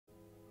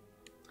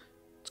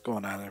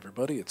going on,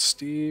 everybody? It's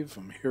Steve.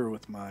 I'm here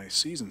with my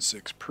Season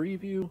 6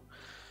 preview.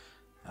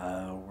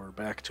 We're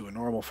back to a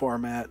normal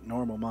format,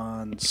 normal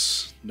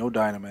mons, no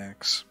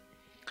Dynamax,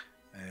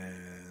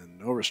 and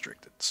no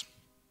restricteds.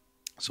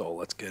 So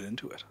let's get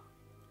into it.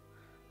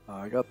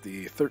 I got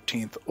the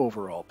 13th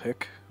overall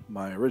pick.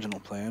 My original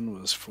plan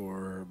was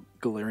for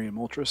Galarian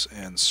Moltres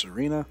and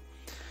Serena.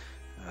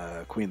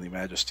 Queenly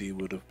Majesty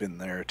would have been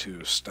there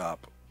to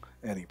stop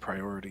any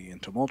priority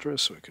into Moltres,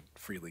 so I could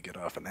freely get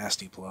off a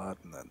nasty plot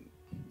and then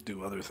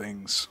do other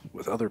things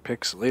with other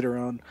picks later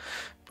on.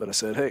 But I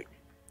said, hey,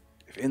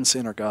 if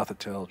Incin or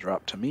Gothitelle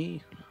drop to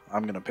me,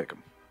 I'm going to pick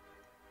them.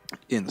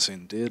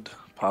 Incin did.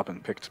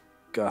 Poppin picked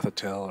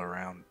Gothitelle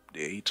around the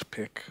 8th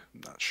pick,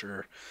 I'm not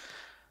sure.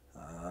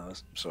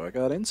 So I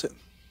got Incin.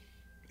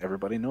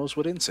 Everybody knows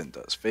what Incin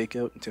does. Fake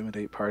out,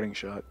 intimidate, parting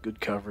shot,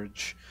 good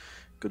coverage,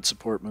 good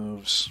support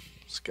moves.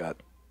 It's got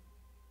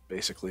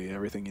basically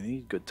everything you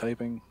need, good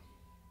typing.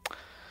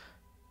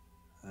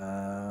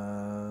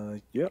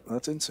 Yep,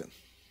 that's Incin.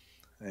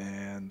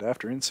 And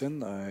after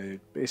Incin, I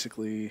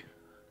basically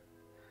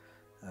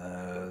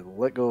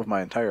let go of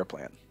my entire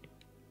plan.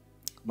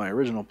 My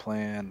original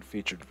plan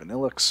featured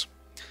Vanillux,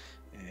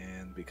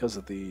 and because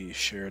of the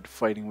shared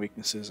fighting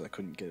weaknesses, I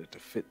couldn't get it to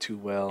fit too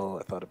well.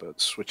 I thought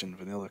about switching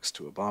Vanillux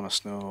to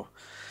Abomasnow.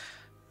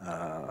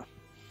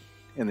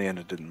 In the end,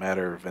 it didn't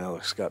matter.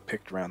 Vanillux got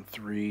picked round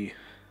 3,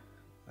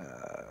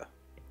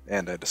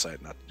 and I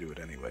decided not to do it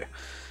anyway.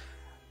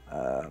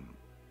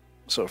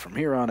 So from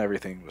here on,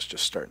 everything was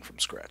just starting from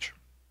scratch.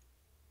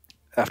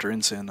 After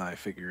Incin, I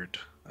figured,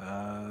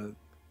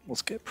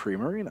 let's get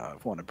Primarina.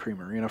 I've wanted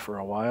Primarina for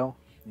a while.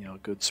 You know,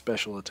 good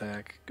special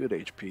attack, good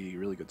HP,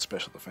 really good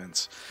special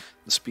defense.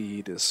 The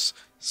speed is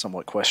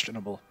somewhat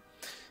questionable,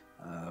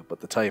 but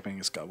the typing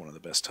has got one of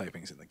the best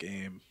typings in the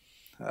game.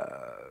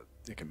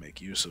 It can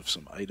make use of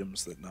some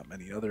items that not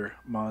many other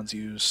mons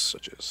use,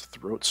 such as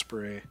Throat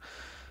Spray.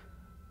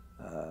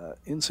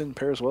 Incin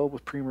pairs well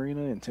with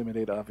Primarina.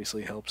 Intimidate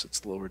obviously helps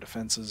its lower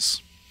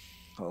defenses,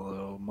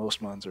 although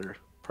most mons are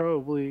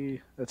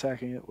probably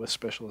attacking it with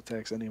special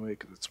attacks anyway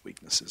because its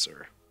weaknesses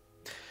are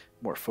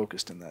more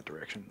focused in that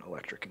direction,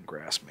 electric and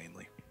grass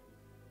mainly.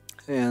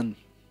 And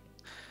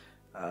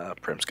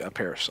Prim's got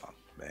Parasong,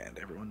 and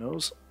everyone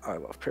knows I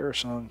love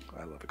Parasong,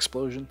 I love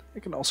Explosion.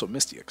 It can also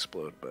Misty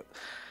Explode, but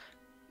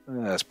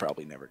that's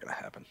probably never going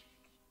to happen.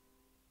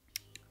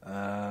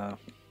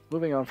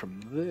 Moving on from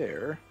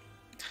there,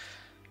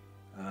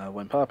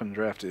 when Poppin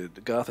drafted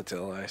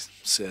Gothitelle, I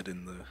said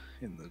in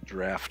the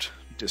draft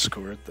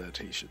Discord that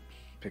he should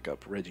pick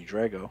up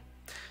Regidrago,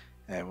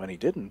 and when he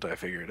didn't, I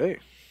figured, hey,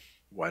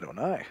 why don't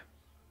I?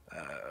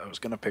 I was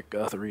going to pick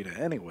Gothorita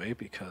anyway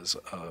because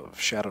of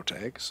Shadow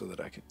Tag, so that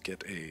I could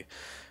get a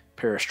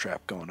Perish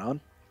Trap going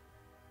on.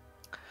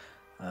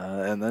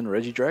 And then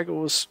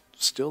Regidrago was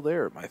still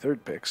there at my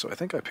 3rd pick, so I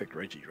think I picked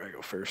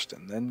Regidrago first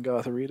and then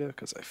Gothorita,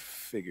 because I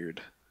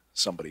figured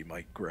somebody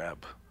might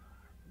grab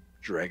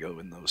Drago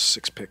in those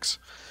 6 picks.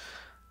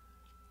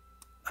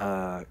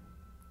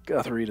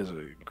 Gothorita is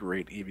a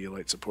great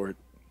Eviolite support.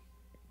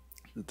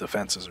 The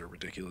defenses are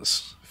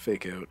ridiculous.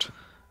 Fake Out,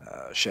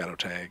 Shadow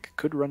Tag,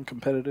 could run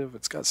competitive.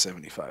 It's got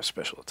 75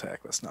 special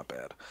attack, that's not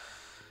bad.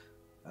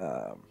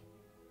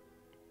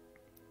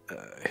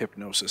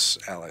 Hypnosis,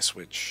 Ally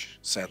Switch,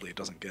 sadly it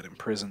doesn't get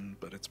Imprisoned,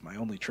 but it's my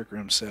only Trick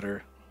Room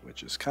setter,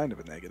 which is kind of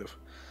a negative.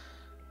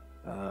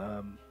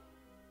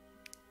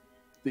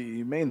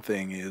 The main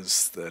thing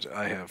is that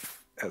I have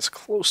as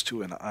close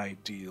to an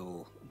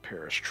ideal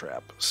Perish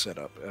Trap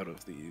setup out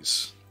of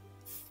these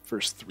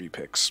first 3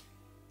 picks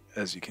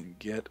as you can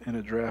get in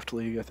a draft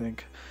league, I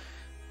think.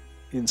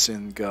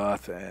 Incin,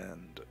 Goth,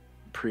 and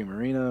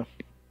Primarina.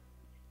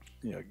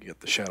 You know, you get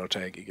the Shadow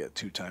Tag, you get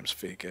 2 times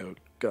Fake Out.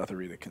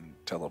 Gothorita can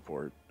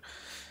teleport.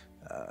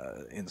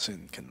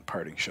 Incin can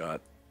Parting Shot.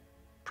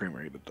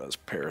 Primarina does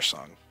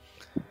Parasong.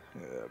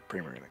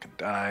 Primarina can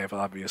dive,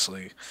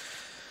 obviously.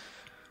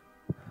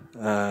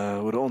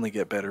 Would only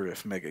get better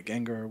if Mega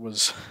Gengar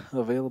was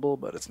available,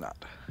 but it's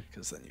not,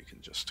 because then you can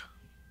just,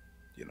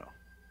 you know,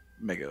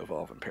 Mega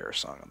Evolve and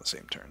Parasong on the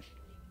same turn.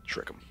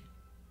 Trick them.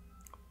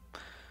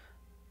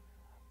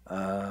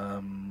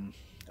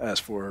 As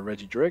for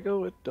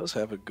Regidrago, it does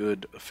have a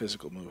good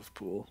physical move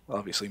pool.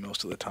 Obviously,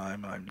 most of the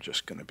time, I'm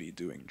just going to be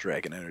doing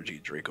Dragon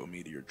Energy, Draco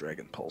Meteor,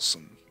 Dragon Pulse,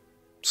 and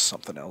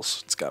something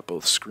else. It's got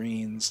both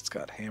screens, it's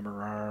got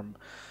Hammer Arm,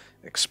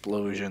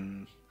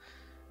 Explosion.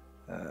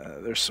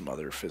 There's some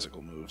other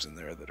physical moves in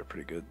there that are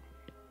pretty good.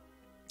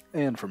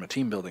 And from a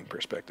team building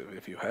perspective,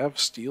 if you have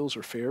Steels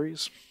or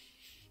Fairies,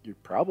 you're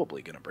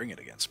probably going to bring it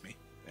against me.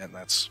 And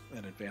that's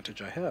an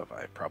advantage I have.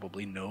 I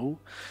probably know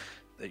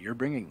that you're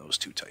bringing those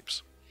 2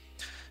 types.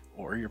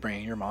 Or you're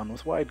bringing your Mon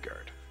with Wide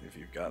Guard. If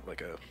you've got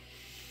like a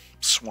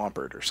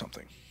Swampert or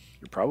something,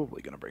 you're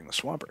probably going to bring the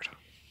Swampert.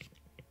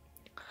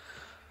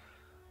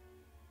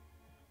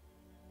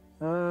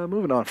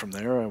 Moving on from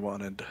there, I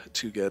wanted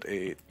to get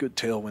a good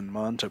Tailwind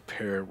Mon to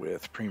pair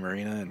with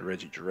Primarina and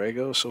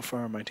Regidrago so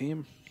far on my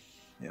team.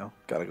 You know,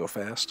 gotta go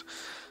fast.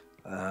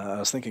 I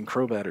was thinking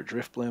Crobat or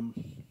Drifblim.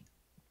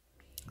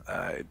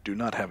 I do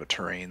not have a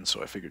terrain,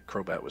 so I figured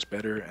Crobat was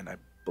better, and I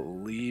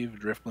believe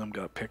Drifblim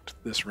got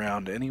picked this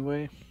round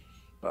anyway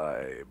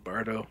by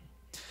Bardo.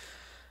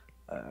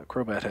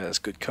 Crobat has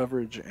good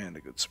coverage and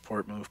a good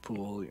support move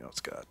pool. You know, it's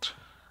got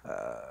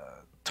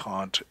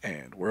Taunt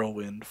and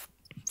Whirlwind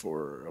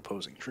for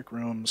opposing Trick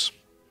Rooms.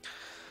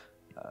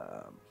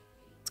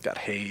 It's got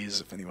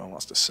Haze if anyone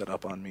wants to set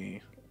up on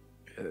me.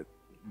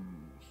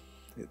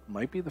 It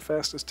might be the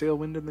fastest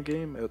Tailwind in the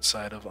game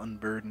outside of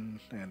Unburden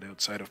and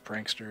outside of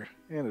Prankster,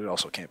 and it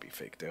also can't be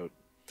faked out.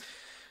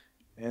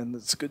 And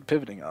it's good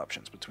pivoting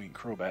options between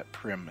Crobat,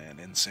 Prim, and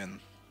Incin.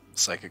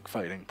 Psychic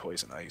Fighting,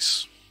 Poison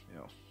Ice, you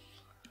know,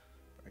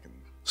 I can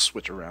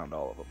switch around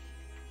all of them.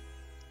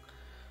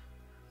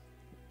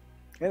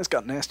 And it's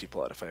got Nasty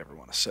Plot if I ever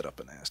want to set up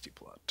a Nasty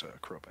Plot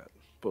Crobat.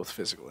 Both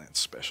physical and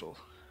special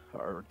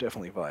are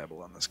definitely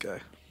viable on this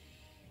guy.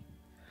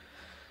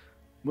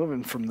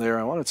 Moving from there,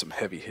 I wanted some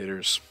heavy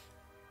hitters.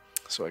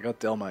 So I got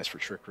Delmise for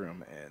Trick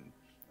Room, and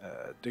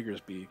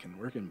Diggersby can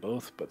work in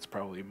both, but it's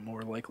probably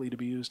more likely to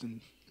be used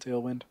in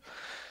Tailwind.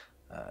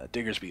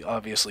 Diggersby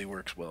obviously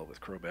works well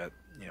with Crobat.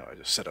 You know, I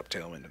just set up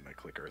Tailwind and I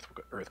click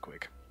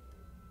Earthquake.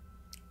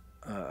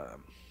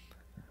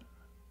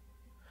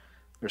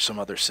 There's some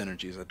other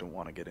synergies I don't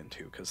want to get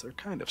into because they're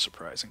kind of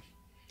surprising.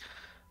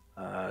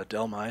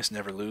 Delmise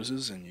never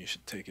loses, and you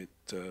should take it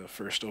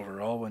first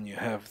overall when you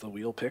have the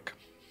wheel pick,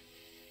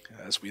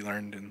 as we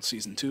learned in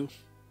Season 2.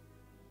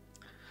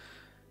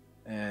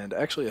 And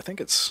actually, I think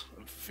it's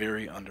a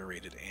very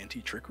underrated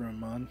anti-Trick Room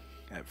mon.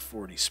 At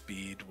 40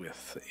 speed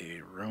with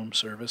a roam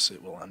service,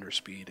 it will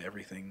underspeed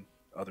everything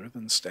other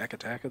than Stack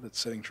Attacka that's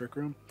setting Trick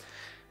Room.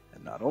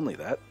 And not only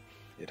that,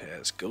 it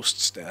has Ghost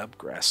Stab,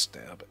 Grass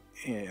Stab,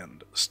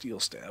 and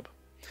Steel Stab.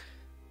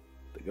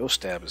 The Ghost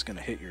Stab is going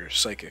to hit your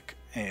Psychic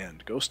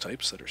and Ghost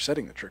types that are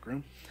setting the Trick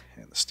Room,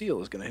 and the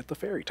Steel is going to hit the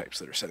Fairy types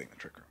that are setting the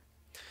Trick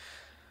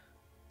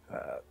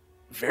Room.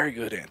 Very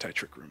good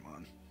anti-Trick Room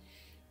mon.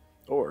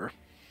 Or,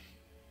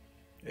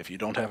 if you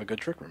don't have a good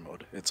Trick Room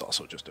mode, it's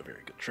also just a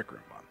very good Trick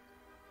Room mon.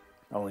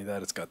 Not only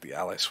that, it's got the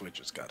Ally Switch,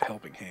 it's got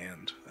Helping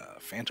Hand,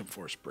 Phantom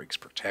Force breaks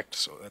Protect,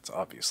 so that's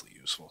obviously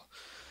useful.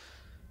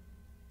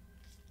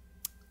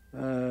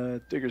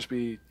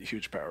 Diggersby,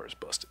 huge power is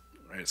busted.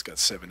 Right, it's got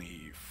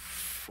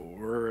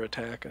 74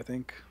 attack, I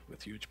think,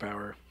 with huge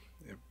power.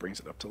 It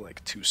brings it up to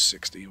like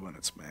 260 when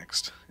it's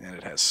maxed, and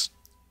it has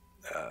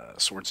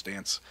Swords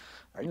Dance.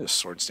 I can just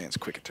Swords Dance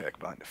Quick Attack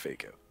behind a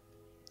Fake Out.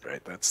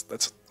 Right, that's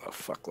a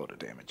fuckload of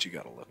damage you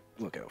gotta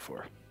look out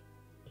for.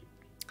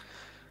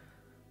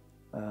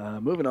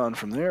 Moving on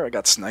from there, I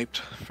got sniped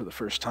for the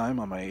first time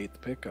on my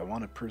 8th pick. I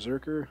wanted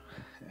Berserker,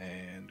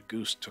 and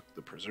Goose took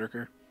the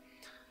Berserker.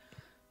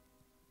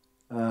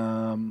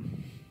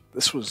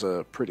 This was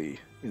a pretty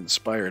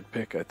inspired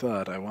pick, I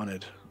thought. I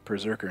wanted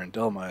Berserker and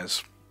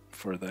Delmise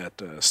for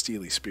that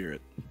Steely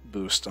Spirit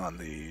boost on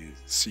the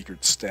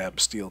Secret Stab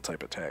Steel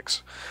type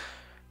attacks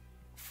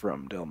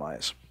from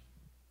Delmise.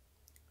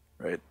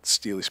 Right,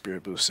 Steely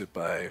Spirit boosts it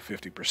by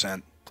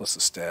 50%, plus the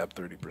stab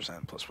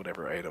 30%, plus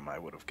whatever item I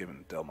would have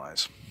given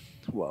Delmise,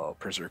 while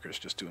Berserker's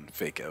just doing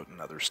Fake Out and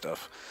other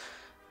stuff.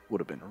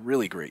 Would have been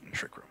really great in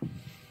Trick Room.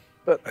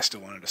 But I still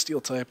wanted a Steel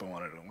type, I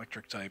wanted an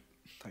Electric type.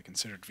 I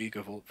considered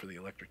Vigavolt for the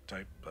Electric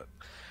type, but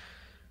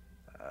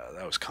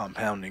that was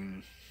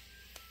compounding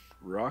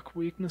rock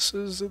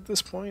weaknesses at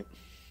this point,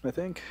 I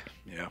think.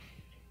 Yeah,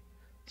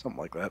 something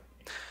like that.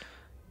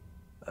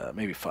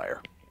 Maybe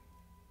fire.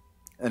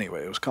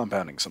 Anyway, it was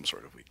compounding some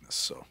sort of weakness.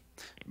 So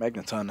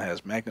Magneton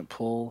has Magnet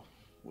Pull,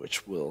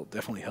 which will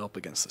definitely help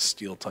against the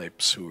Steel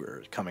types who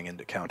are coming in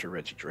to counter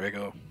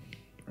Regidrago.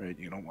 Right?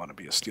 You don't want to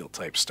be a Steel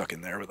type stuck in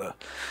there with a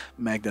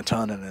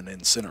Magneton and an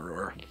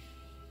Incineroar.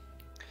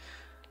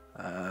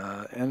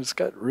 And it's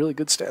got really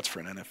good stats for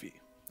an NFE.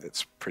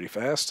 It's pretty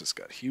fast, it's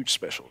got huge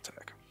special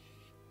attack.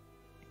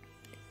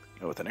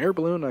 Now with an Air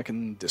Balloon, I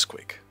can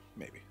Disquake,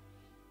 maybe.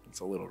 It's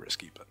a little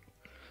risky, but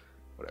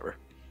whatever.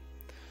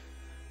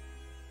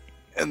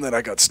 And then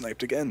I got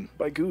sniped again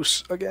by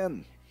Goose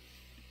again.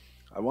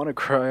 I wanted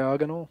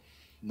Cryogonal,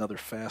 another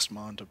fast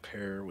mon to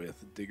pair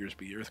with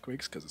Diggersby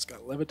Earthquakes because it's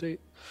got Levitate.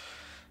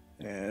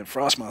 And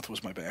Frostmoth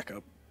was my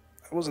backup.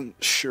 I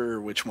wasn't sure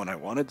which one I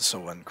wanted,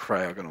 so when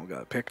Cryogonal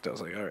got picked, I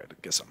was like, alright, I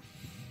guess I'm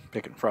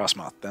picking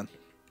Frostmoth then.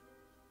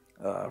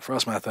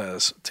 Frostmoth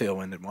has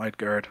Tailwind and Wide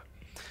Guard,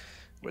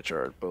 which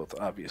are both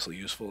obviously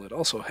useful. It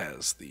also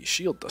has the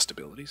Shield Dust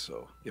ability,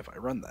 so if I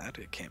run that,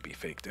 it can't be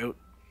faked out.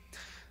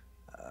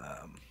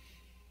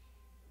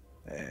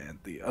 And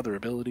the other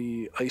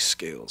ability, Ice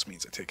Scales,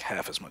 means I take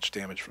half as much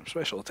damage from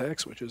special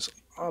attacks, which is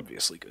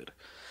obviously good.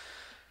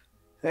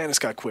 And it's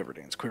got Quiver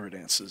Dance. Quiver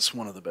Dance is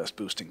one of the best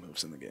boosting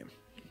moves in the game.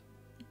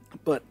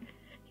 But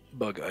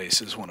Bug Ice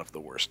is one of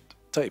the worst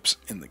types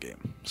in the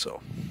game,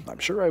 so I'm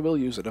sure I will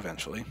use it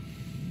eventually.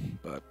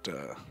 But,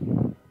 yeah,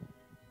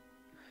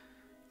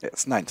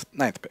 it's ninth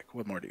pick.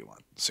 What more do you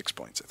want? 6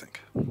 points, I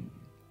think.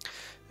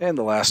 And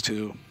the last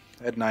two,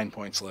 I had 9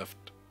 points left.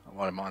 I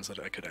wanted mons that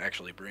I could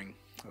actually bring.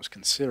 I was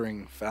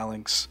considering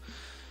Phalanx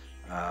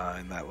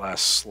in that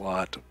last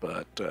slot,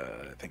 but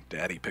I think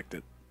Daddy picked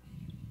it.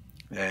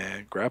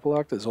 And Grapple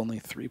Locked is only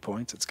 3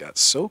 points. It's got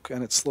Soak,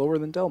 and it's slower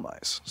than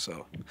Delmise.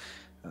 So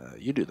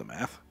you do the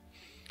math.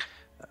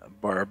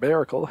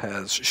 Barbarical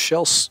has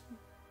Shell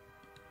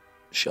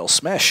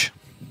Smash,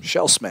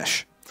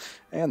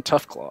 and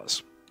Tough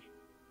Claws.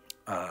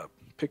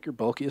 Pick your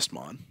bulkiest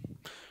mon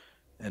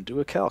and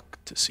do a calc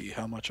to see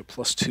how much a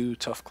 +2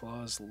 Tough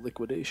Claws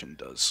liquidation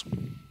does.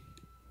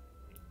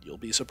 You'll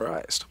be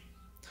surprised.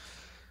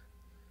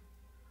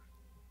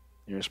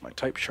 Here's my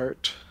type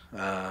chart.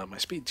 My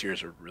speed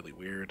tiers are really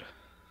weird.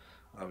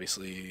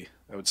 Obviously,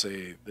 I would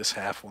say this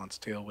half wants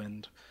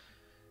Tailwind,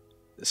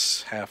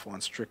 this half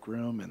wants Trick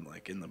Room, and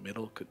like in the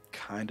middle could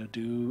kind of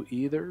do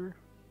either,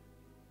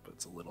 but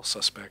it's a little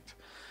suspect.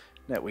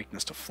 Net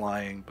weakness to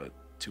flying, but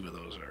 2 of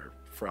those are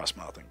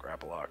Frostmouth and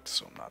Grapple Locked,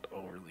 so I'm not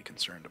overly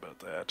concerned about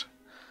that.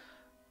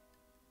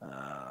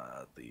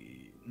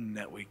 The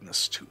net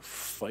weakness to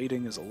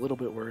fighting is a little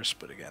bit worse,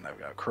 but again, I've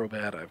got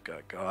Crobat, I've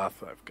got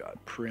Goth, I've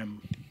got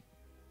Prim.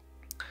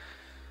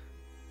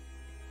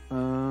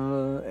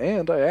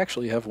 And I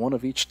actually have one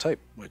of each type,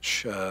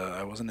 which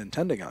I wasn't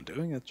intending on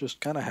doing. It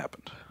just kind of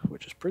happened,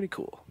 which is pretty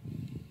cool.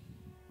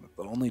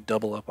 But only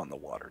double up on the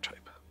water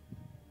type.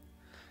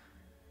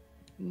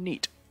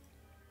 Neat.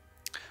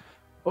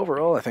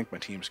 Overall, I think my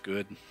team's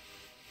good.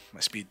 My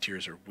speed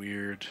tiers are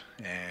weird,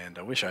 and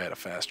I wish I had a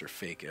faster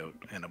fake out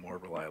and a more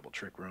reliable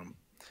Trick Room.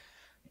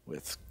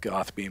 With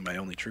Goth being my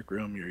only Trick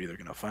Room, you're either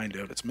going to find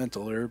out it's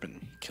Mental Herb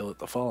and kill it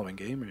the following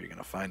game, or you're going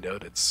to find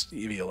out it's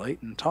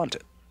Eviolite and taunt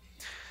it.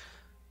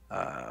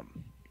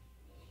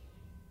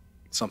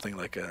 Something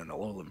like an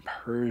Alolan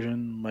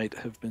Persian might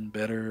have been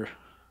better.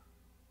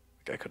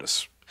 Like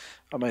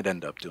I might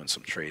end up doing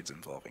some trades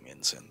involving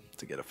Incin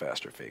to get a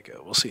faster fake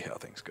out. We'll see how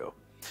things go.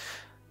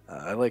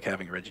 I like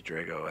having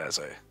Regidrago, as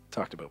I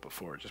talked about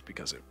before, just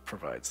because it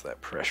provides that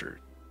pressure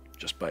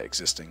just by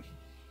existing.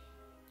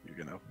 You're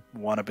going to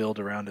want to build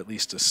around at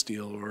least a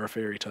Steel or a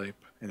Fairy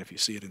type, and if you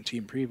see it in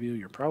Team Preview,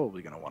 you're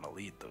probably going to want to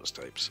lead those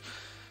types.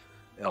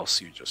 Else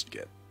you just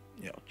get,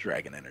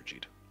 Dragon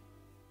Energied.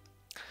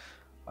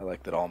 I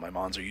like that all my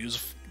mons are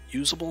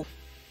usable,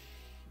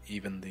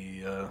 even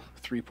the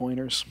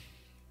 3-pointers.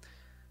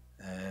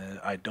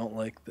 I don't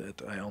like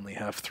that I only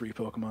have 3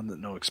 Pokemon that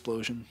know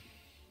Explosion,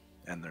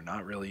 and they're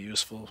not really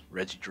useful.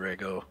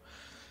 Regidrago,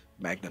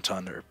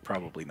 Magneton are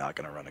probably not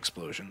going to run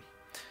Explosion.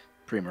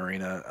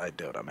 Primarina, I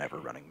doubt I'm ever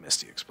running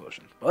Misty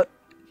Explosion. But,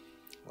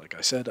 like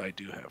I said, I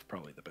do have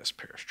probably the best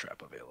Perish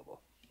Trap available.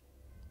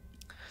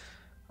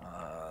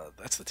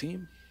 That's the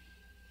team,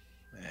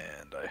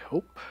 and I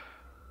hope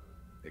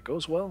it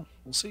goes well.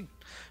 We'll see.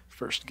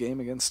 First game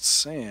against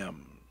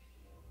Sam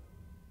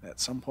at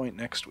some point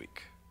next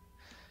week.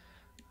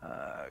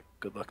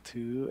 Good luck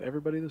to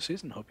everybody this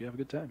season. Hope you have a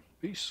good time.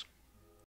 Peace.